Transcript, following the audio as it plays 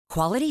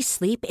Quality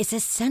sleep is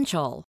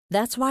essential.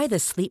 That's why the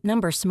Sleep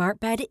Number Smart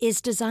Bed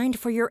is designed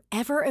for your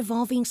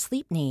ever-evolving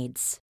sleep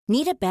needs.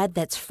 Need a bed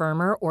that's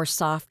firmer or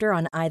softer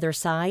on either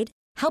side?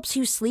 Helps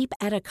you sleep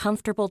at a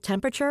comfortable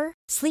temperature?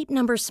 Sleep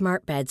Number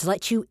Smart Beds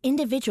let you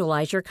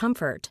individualize your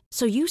comfort,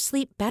 so you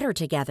sleep better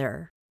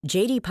together.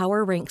 J.D.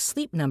 Power ranks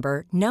Sleep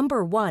Number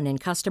number 1 in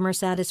customer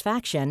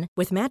satisfaction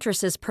with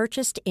mattresses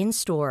purchased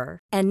in-store.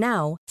 And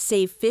now,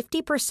 save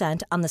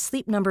 50% on the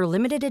Sleep Number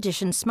Limited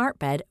Edition Smart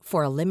Bed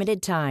for a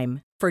limited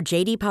time. For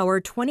J.D. Power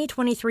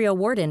 2023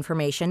 award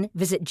information,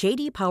 visit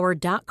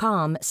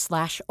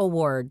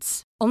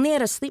jdpower.com/awards. Only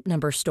at a Sleep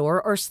Number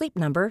store or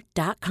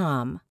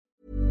sleepnumber.com.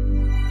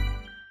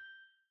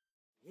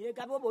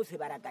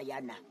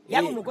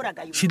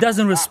 She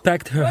doesn't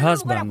respect her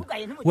husband.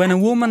 When a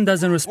woman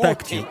doesn't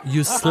respect you,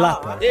 you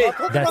slap her.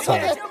 That's all.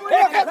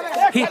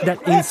 Hit that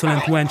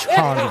insolent wench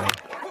harder.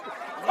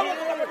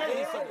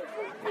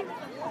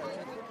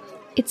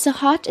 It's a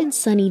hot and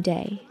sunny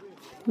day.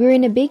 We're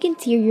in a big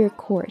interior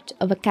court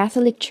of a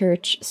Catholic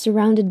church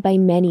surrounded by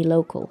many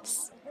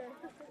locals.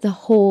 The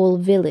whole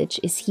village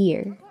is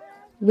here.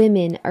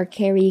 Women are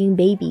carrying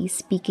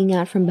babies peeking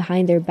out from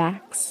behind their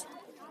backs.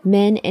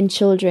 Men and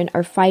children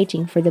are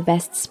fighting for the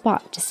best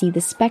spot to see the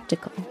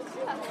spectacle.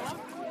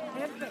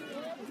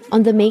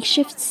 On the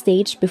makeshift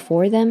stage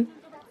before them,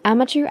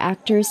 amateur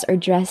actors are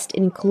dressed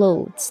in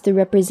clothes to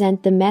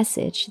represent the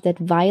message that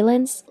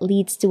violence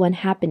leads to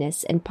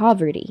unhappiness and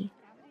poverty.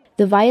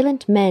 The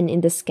violent men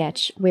in the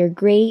sketch wear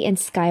gray and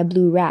sky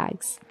blue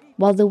rags,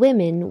 while the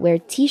women wear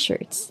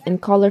t-shirts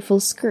and colorful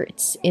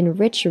skirts in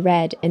rich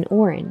red and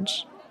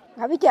orange.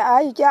 In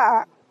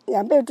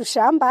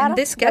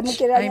this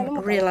sketch,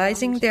 I'm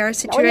realizing there are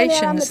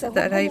situations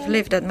that I've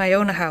lived at my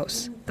own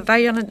house. The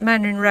violent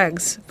man in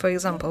rags, for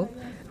example,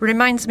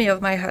 reminds me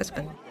of my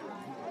husband.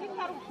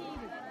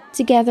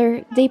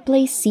 Together, they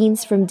play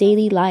scenes from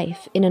daily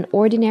life in an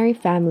ordinary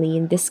family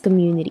in this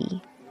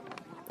community.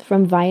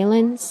 From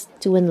violence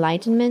to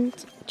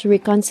enlightenment to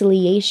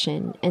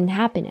reconciliation and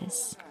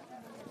happiness.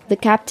 The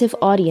captive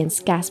audience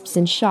gasps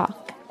in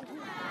shock.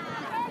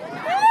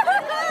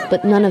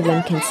 But none of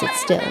them can sit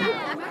still.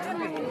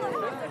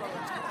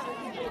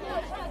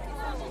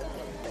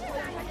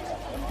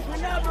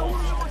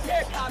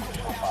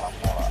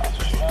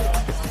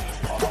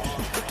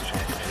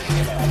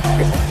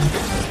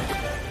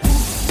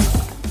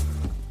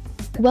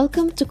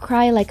 Welcome to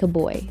Cry Like a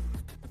Boy.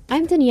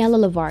 I'm Daniela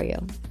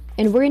Lavario,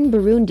 and we're in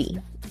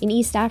Burundi, in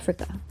East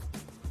Africa.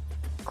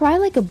 Cry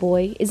Like a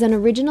Boy is an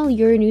original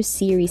Euronews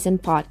series and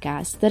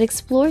podcast that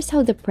explores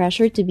how the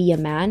pressure to be a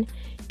man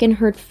can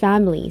hurt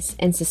families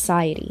and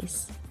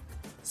societies.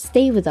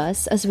 Stay with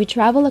us as we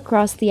travel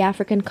across the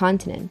African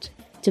continent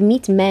to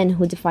meet men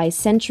who defy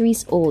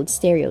centuries-old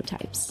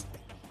stereotypes,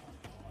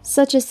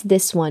 such as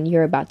this one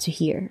you're about to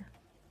hear.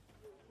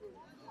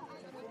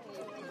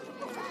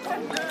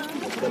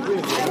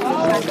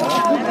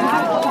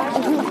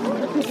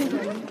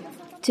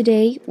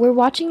 Today, we're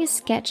watching a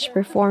sketch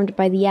performed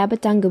by the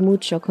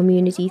Abatangamucho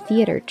Community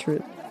Theater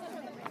Troupe.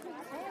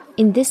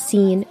 In this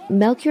scene,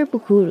 Melchior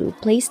Bukuru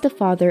plays the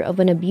father of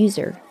an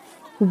abuser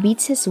who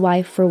beats his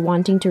wife for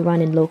wanting to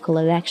run in local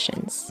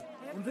elections.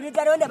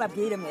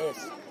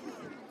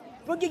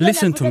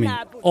 Listen to me,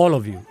 all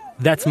of you.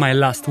 That's my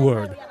last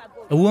word.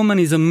 A woman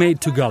is a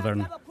maid to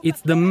govern.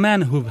 It's the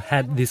men who've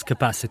had this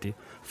capacity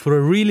for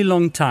a really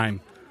long time.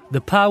 The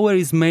power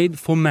is made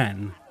for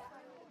men.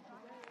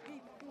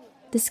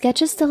 The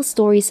sketches tell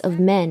stories of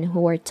men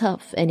who are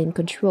tough and in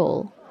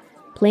control,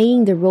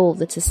 playing the role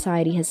that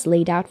society has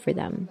laid out for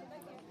them.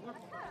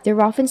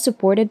 They're often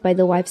supported by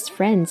the wife's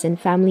friends and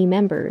family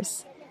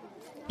members,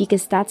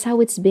 because that's how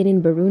it's been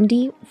in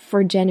Burundi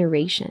for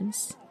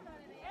generations.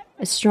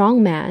 A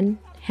strong man,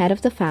 head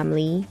of the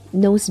family,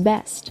 knows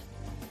best,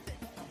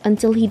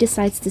 until he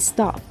decides to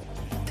stop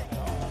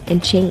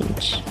and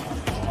change.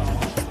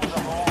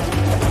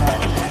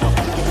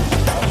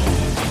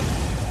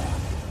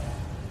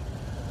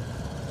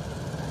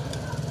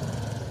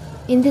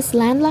 In this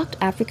landlocked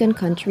African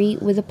country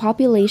with a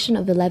population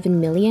of 11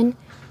 million,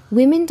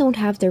 women don't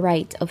have the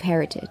right of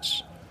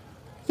heritage.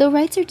 Though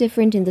rights are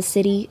different in the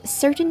city,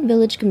 certain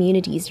village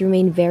communities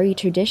remain very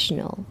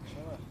traditional.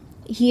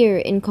 Here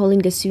in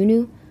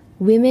Kolingasunu,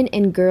 women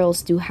and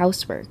girls do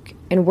housework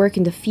and work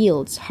in the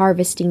fields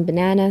harvesting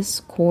bananas,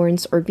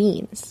 corns, or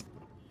beans.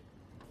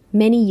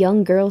 Many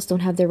young girls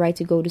don't have the right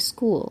to go to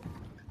school.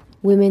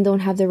 Women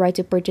don't have the right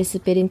to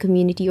participate in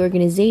community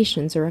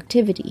organizations or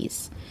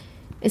activities.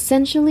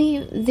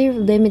 Essentially, they're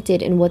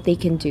limited in what they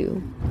can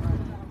do.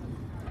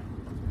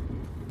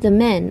 The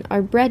men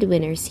are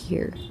breadwinners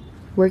here,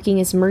 working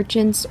as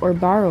merchants or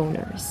bar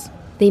owners.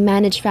 They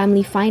manage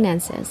family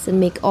finances and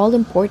make all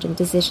important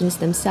decisions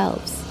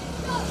themselves.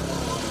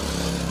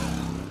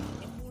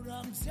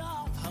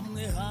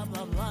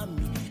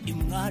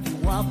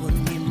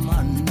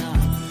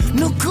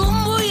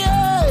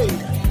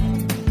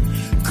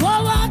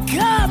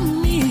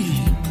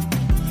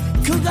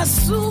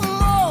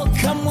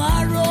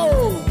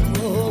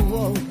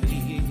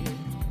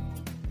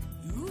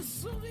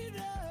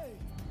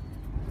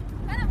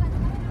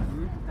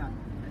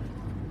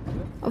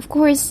 Of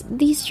course,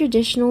 these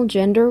traditional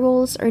gender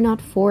roles are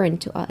not foreign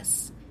to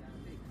us.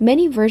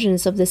 Many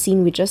versions of the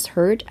scene we just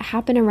heard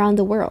happen around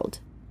the world.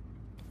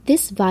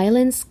 This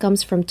violence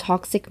comes from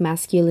toxic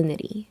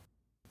masculinity.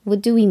 What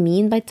do we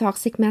mean by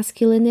toxic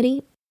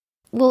masculinity?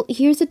 Well,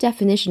 here's a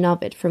definition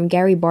of it from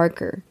Gary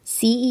Barker,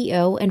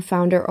 CEO and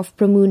founder of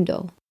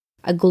Promundo,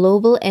 a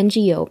global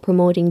NGO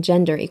promoting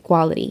gender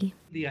equality.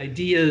 The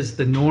ideas,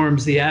 the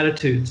norms, the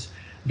attitudes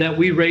that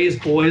we raise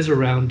boys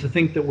around to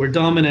think that we're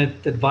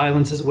dominant, that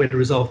violence is a way to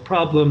resolve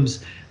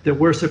problems, that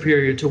we're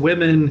superior to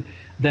women,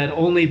 that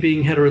only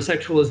being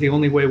heterosexual is the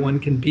only way one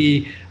can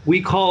be.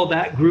 We call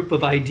that group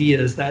of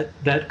ideas,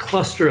 that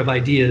cluster of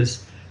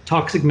ideas,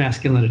 toxic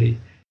masculinity.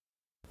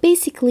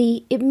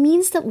 Basically, it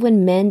means that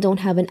when men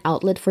don't have an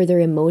outlet for their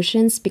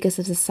emotions because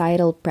of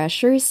societal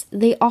pressures,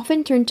 they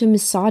often turn to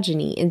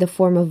misogyny in the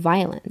form of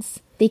violence.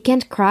 They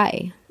can't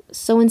cry,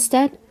 so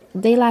instead,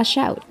 they lash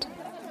out.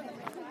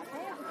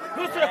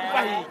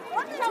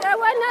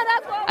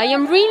 I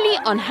am really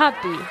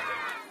unhappy.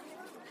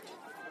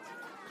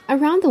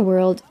 Around the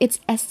world,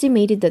 it's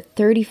estimated that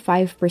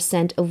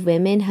 35% of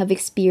women have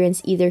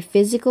experienced either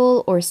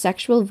physical or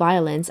sexual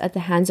violence at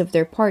the hands of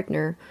their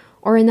partner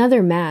or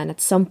another man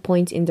at some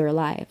point in their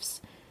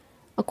lives.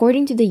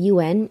 According to the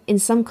UN, in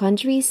some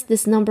countries,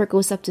 this number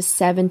goes up to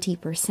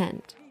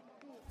 70%.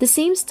 The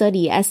same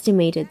study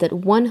estimated that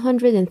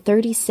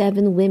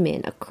 137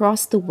 women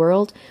across the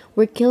world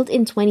were killed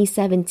in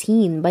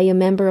 2017 by a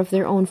member of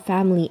their own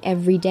family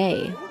every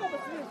day.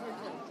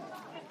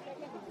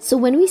 So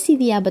when we see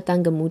the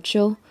Abatanga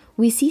Mucho,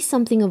 we see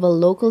something of a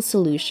local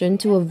solution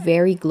to a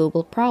very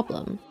global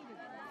problem,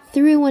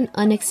 through an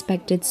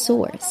unexpected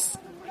source.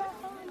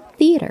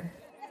 Theater.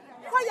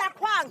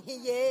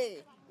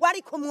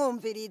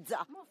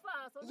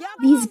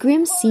 These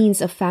grim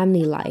scenes of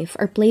family life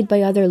are played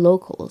by other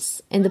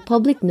locals, and the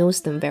public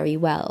knows them very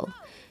well.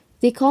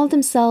 They call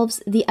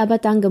themselves the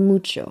Abatanga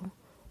Mucho,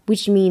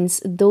 which means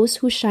those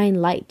who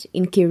shine light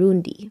in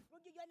Kirundi.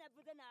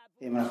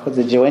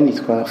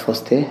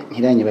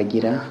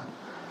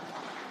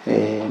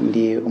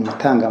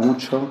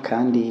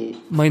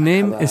 My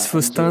name is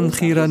Fustan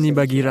Khira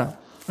Nibagira.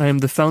 I am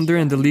the founder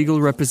and the legal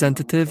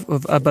representative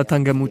of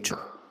Abatanga Mucho.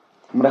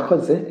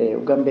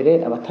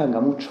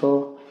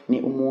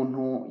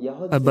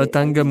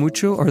 Abatanga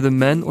Mucho are the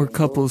men or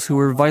couples who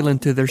were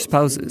violent to their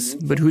spouses,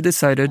 but who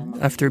decided,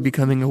 after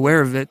becoming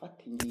aware of it,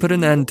 to put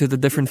an end to the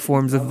different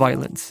forms of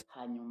violence.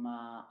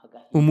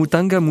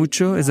 Umutanga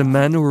Mucho is a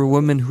man or a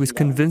woman who is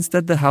convinced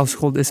that the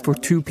household is for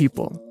two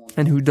people,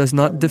 and who does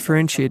not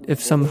differentiate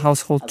if some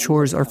household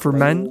chores are for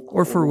men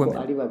or for women.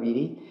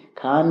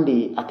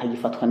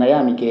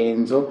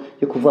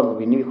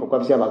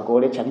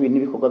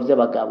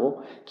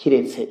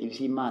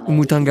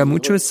 Umutanga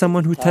Mucho is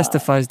someone who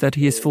testifies that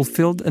he is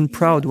fulfilled and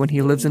proud when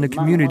he lives in a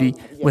community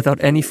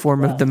without any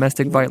form of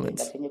domestic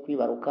violence.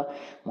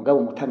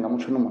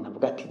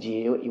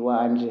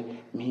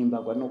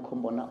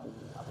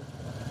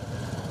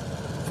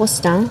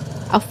 Faustin,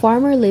 a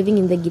farmer living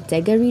in the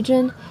Gitega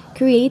region,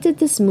 created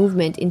this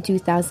movement in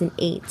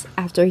 2008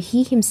 after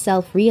he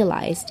himself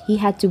realized he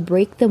had to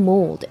break the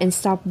mold and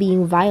stop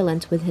being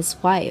violent with his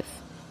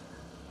wife.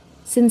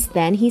 Since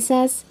then, he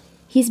says,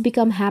 he's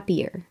become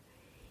happier.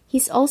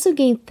 He's also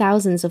gained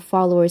thousands of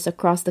followers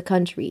across the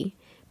country,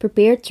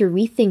 prepared to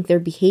rethink their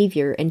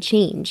behavior and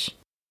change.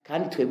 To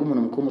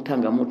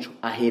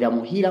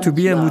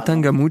be a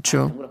Mutanga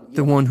Mucho,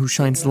 the one who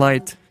shines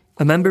light,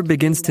 a member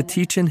begins to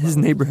teach in his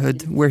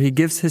neighborhood where he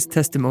gives his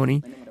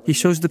testimony. He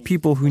shows the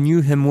people who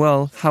knew him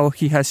well how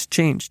he has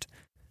changed.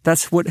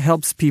 That's what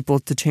helps people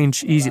to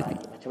change easily.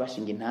 A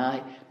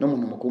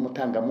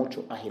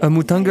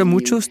Mutanga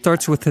Mucho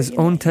starts with his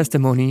own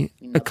testimony,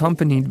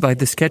 accompanied by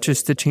the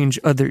sketches to change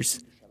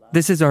others.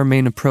 This is our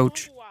main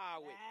approach.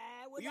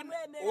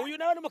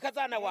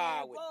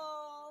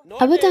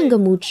 Abatanga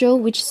Mucho,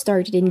 which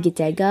started in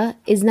Gitega,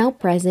 is now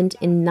present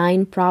in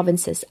 9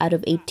 provinces out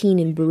of 18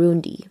 in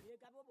Burundi.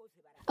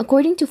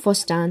 According to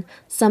Faustin,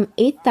 some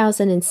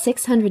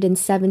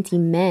 8,670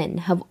 men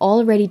have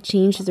already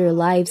changed their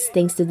lives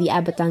thanks to the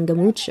Abatanga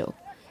Mucho.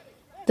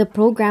 The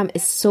program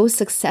is so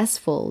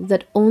successful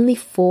that only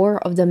 4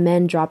 of the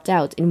men dropped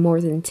out in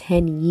more than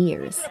 10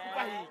 years.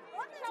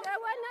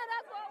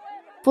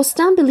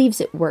 Faustin believes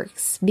it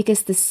works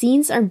because the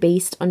scenes are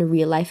based on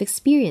real-life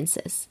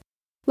experiences.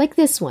 Like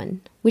this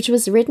one, which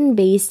was written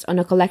based on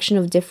a collection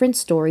of different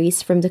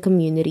stories from the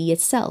community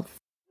itself.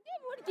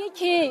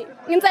 Instead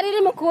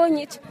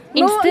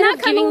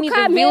of giving me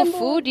the real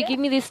food, you give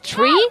me these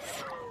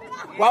trees?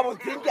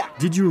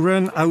 Did you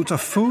run out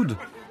of food?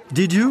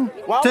 Did you?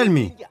 Tell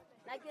me.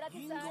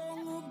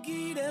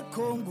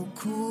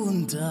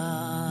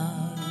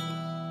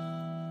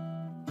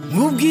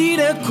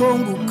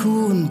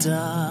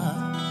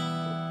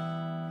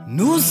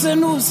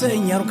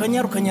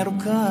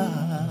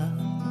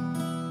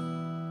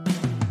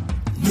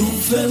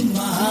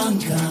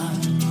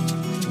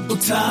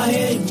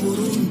 Utahe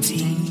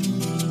Burundi,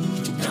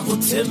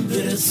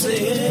 nakutembereze,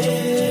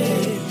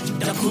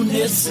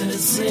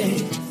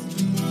 nakuneseze,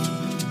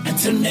 and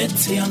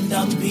internet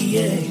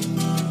yandambiye,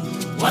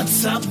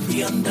 WhatsApp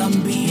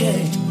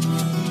yandambiye,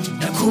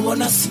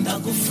 nakubona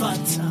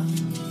sindagufata,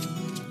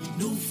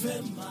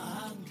 nuve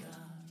mahanga.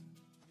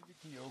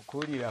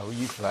 Yokurira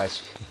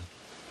uyifashe.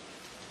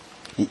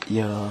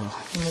 Yo.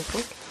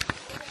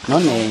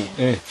 None.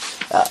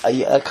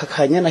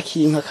 Akakanyana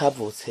kinka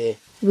kavutse.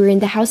 We're in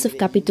the house of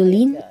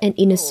Capitoline and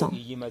Innocent,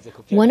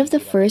 one of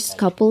the first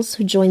couples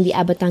who joined the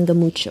Abatanga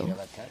Mucho.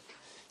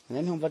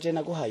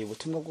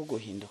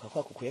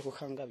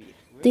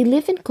 They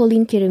live in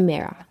Colin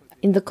Kirimera,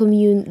 in the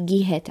commune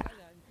Giheta.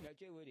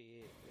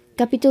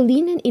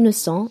 Capitoline and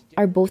Innocent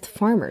are both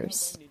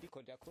farmers.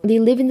 They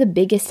live in the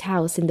biggest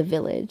house in the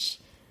village.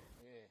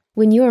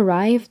 When you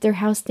arrive, their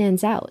house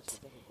stands out.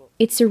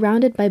 It's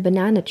surrounded by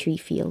banana tree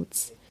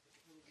fields.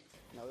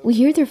 We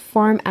hear their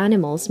farm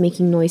animals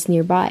making noise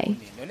nearby.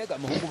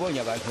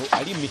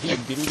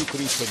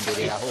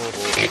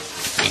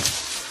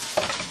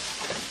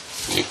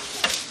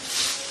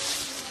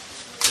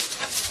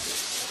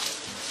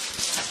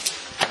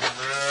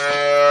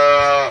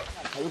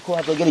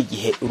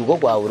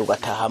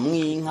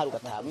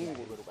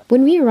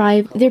 When we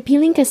arrive, they're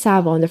peeling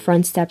cassava on the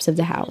front steps of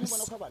the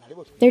house.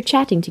 They're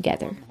chatting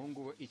together.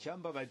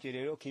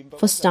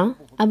 Faustin,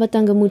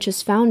 Abatanga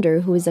Mucho's founder,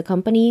 who is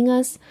accompanying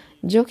us,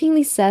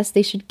 jokingly says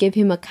they should give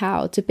him a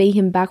cow to pay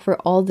him back for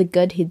all the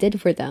good he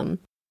did for them.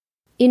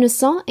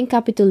 Innocent and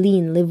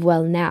Capitoline live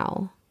well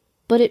now,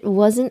 but it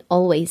wasn't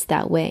always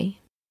that way.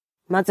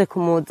 I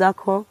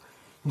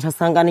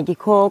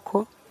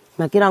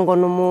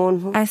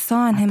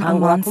saw in him a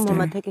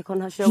monster.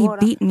 He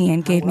beat me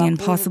and gave me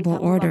impossible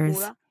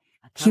orders.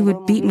 He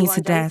would beat me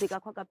to death,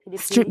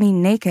 strip me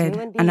naked,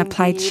 and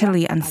apply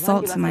chili and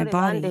salt to my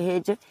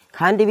body.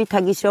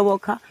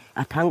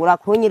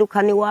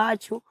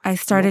 I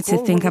started to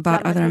think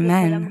about other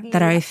men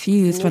that I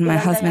refused when my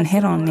husband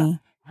hit on me.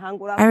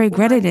 I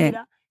regretted it,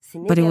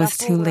 but it was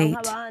too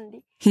late.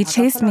 He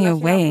chased me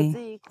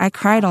away. I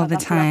cried all the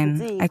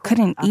time. I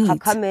couldn't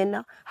eat.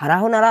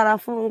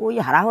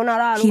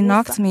 He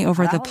knocked me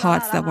over the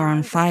pots that were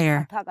on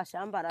fire.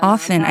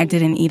 Often I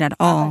didn't eat at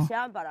all.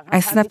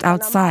 I slept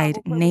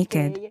outside,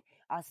 naked.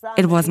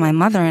 It was my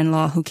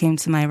mother-in-law who came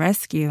to my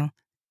rescue.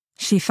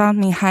 She found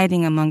me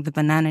hiding among the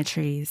banana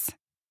trees.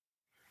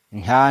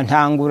 I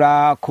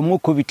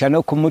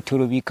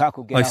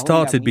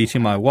started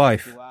beating my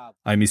wife.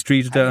 I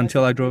mistreated her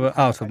until I drove her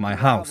out of my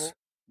house.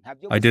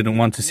 I didn't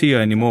want to see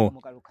her anymore.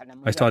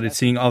 I started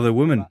seeing other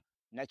women.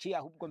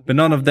 But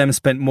none of them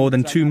spent more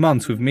than 2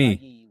 months with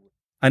me.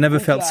 I never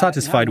felt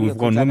satisfied with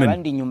one woman. I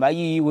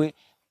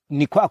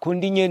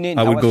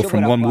would go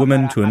from one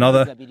woman to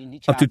another,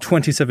 up to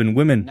 27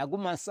 women.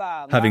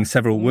 Having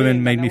several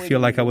women made me feel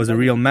like I was a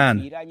real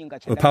man,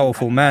 a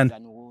powerful man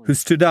who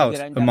stood out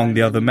among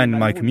the other men in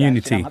my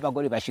community.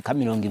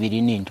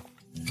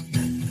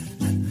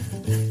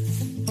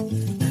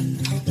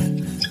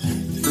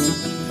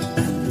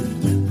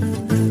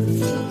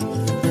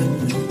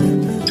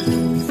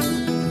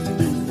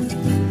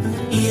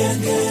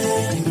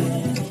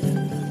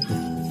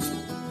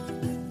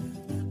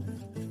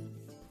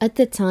 At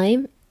the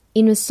time,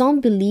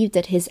 Innocent believed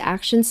that his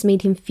actions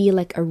made him feel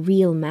like a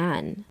real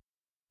man.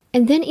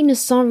 And then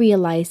Innocent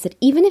realized that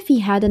even if he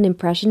had an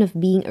impression of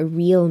being a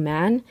real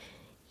man,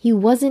 he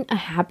wasn't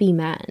a happy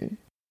man.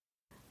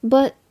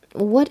 But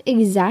what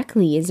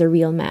exactly is a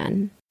real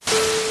man?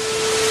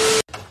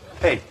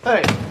 Hey.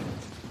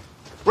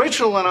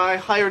 Rachel and I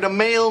hired a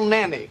male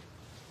nanny.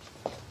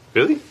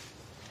 Really?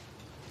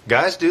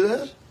 Guys do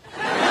that?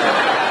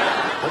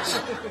 That's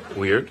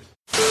weird.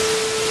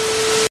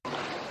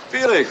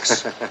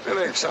 Felix,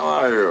 how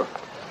are you?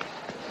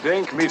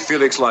 Dink, meet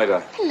Felix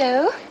Leiter.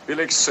 Hello.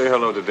 Felix, say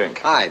hello to Dink.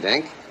 Hi,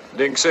 Dink.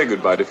 Dink, say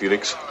goodbye to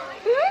Felix.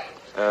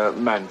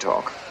 Man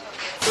talk.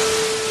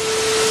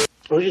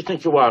 Who do you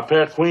think you are, a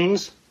pair of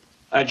queens?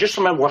 Just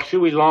remember what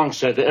Huey Long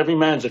said, that every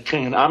man's a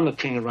king, and I'm the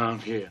king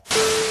around here.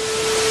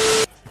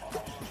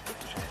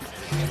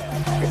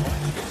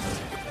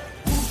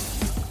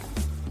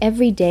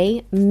 Every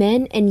day,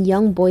 men and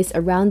young boys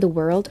around the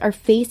world are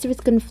faced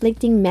with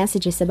conflicting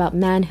messages about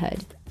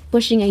manhood,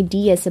 pushing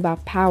ideas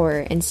about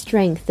power and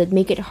strength that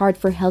make it hard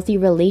for healthy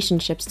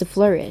relationships to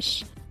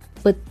flourish.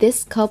 But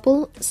this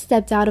couple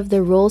stepped out of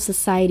the role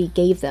society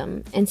gave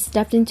them and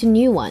stepped into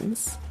new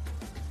ones.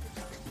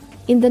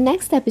 In the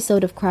next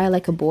episode of Cry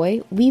Like a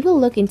Boy, we will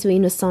look into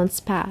Innocent's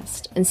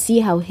past and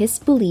see how his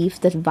belief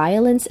that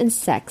violence and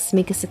sex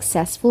make a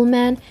successful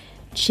man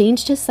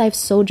changed his life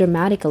so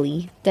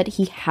dramatically that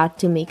he had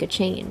to make a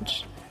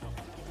change.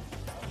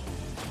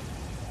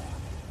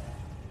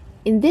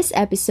 In this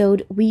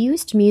episode, we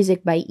used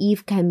music by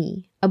Yves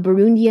Camille, a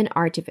Burundian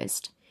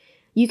artivist.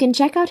 You can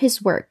check out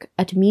his work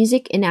at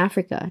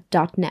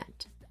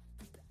musicinafrica.net.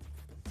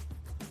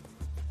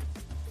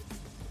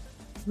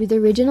 With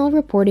original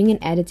reporting and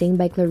editing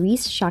by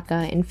Clarice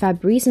Shaka and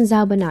Fabrice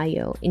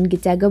Nzabanayo in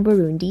Gitega,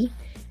 Burundi,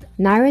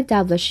 Naira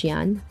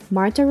Davlashian,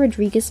 Marta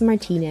Rodriguez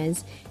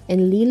Martinez,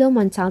 and Lilo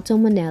Montalto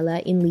Manella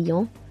in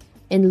Lyon,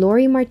 and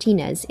Lori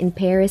Martinez in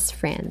Paris,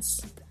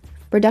 France.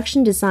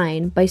 Production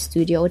design by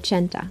Studio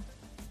 80.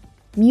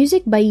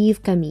 Music by Yves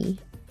Camille.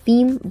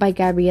 Theme by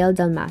Gabriel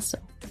Dalmaso.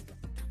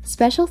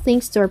 Special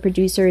thanks to our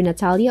producer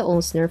Natalia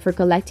Olsner for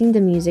collecting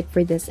the music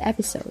for this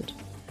episode.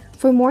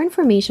 For more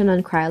information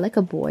on Cry Like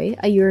a Boy,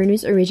 a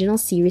Euronews original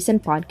series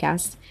and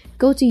podcast,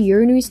 go to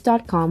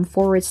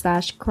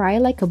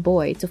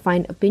euronews.com/crylikeaboy to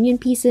find opinion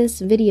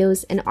pieces,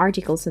 videos, and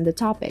articles on the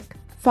topic.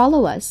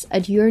 Follow us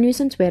at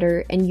Euronews on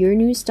Twitter and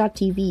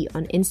euronews.tv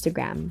on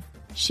Instagram.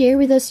 Share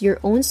with us your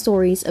own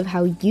stories of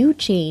how you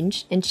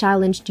changed and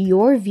challenged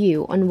your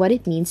view on what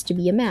it means to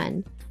be a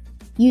man.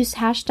 Use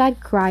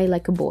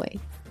 #CryLikeABoy.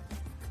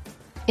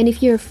 And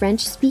if you're a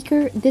French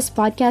speaker, this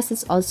podcast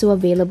is also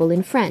available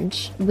in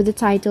French with the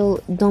title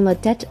Dans la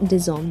tête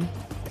des hommes.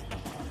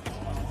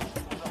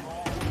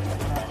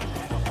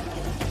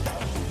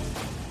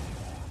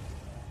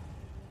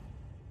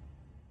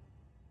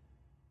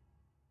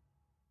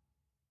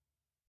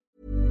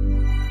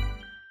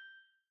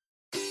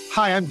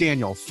 Hi, I'm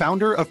Daniel,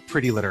 founder of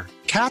Pretty Litter.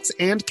 Cats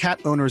and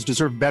cat owners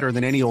deserve better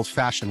than any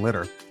old-fashioned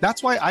litter.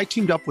 That's why I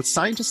teamed up with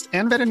scientists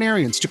and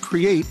veterinarians to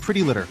create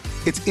Pretty Litter.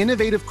 Its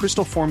innovative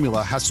crystal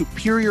formula has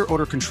superior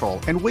odor control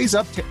and weighs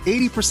up to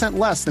 80%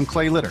 less than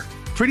clay litter.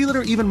 Pretty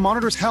Litter even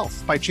monitors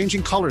health by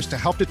changing colors to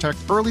help detect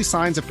early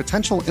signs of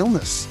potential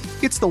illness.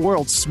 It's the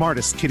world's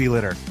smartest kitty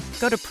litter.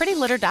 Go to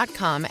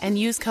prettylitter.com and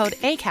use code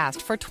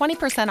ACAST for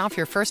 20% off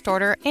your first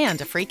order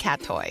and a free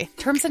cat toy.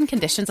 Terms and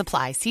conditions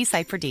apply. See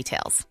site for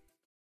details.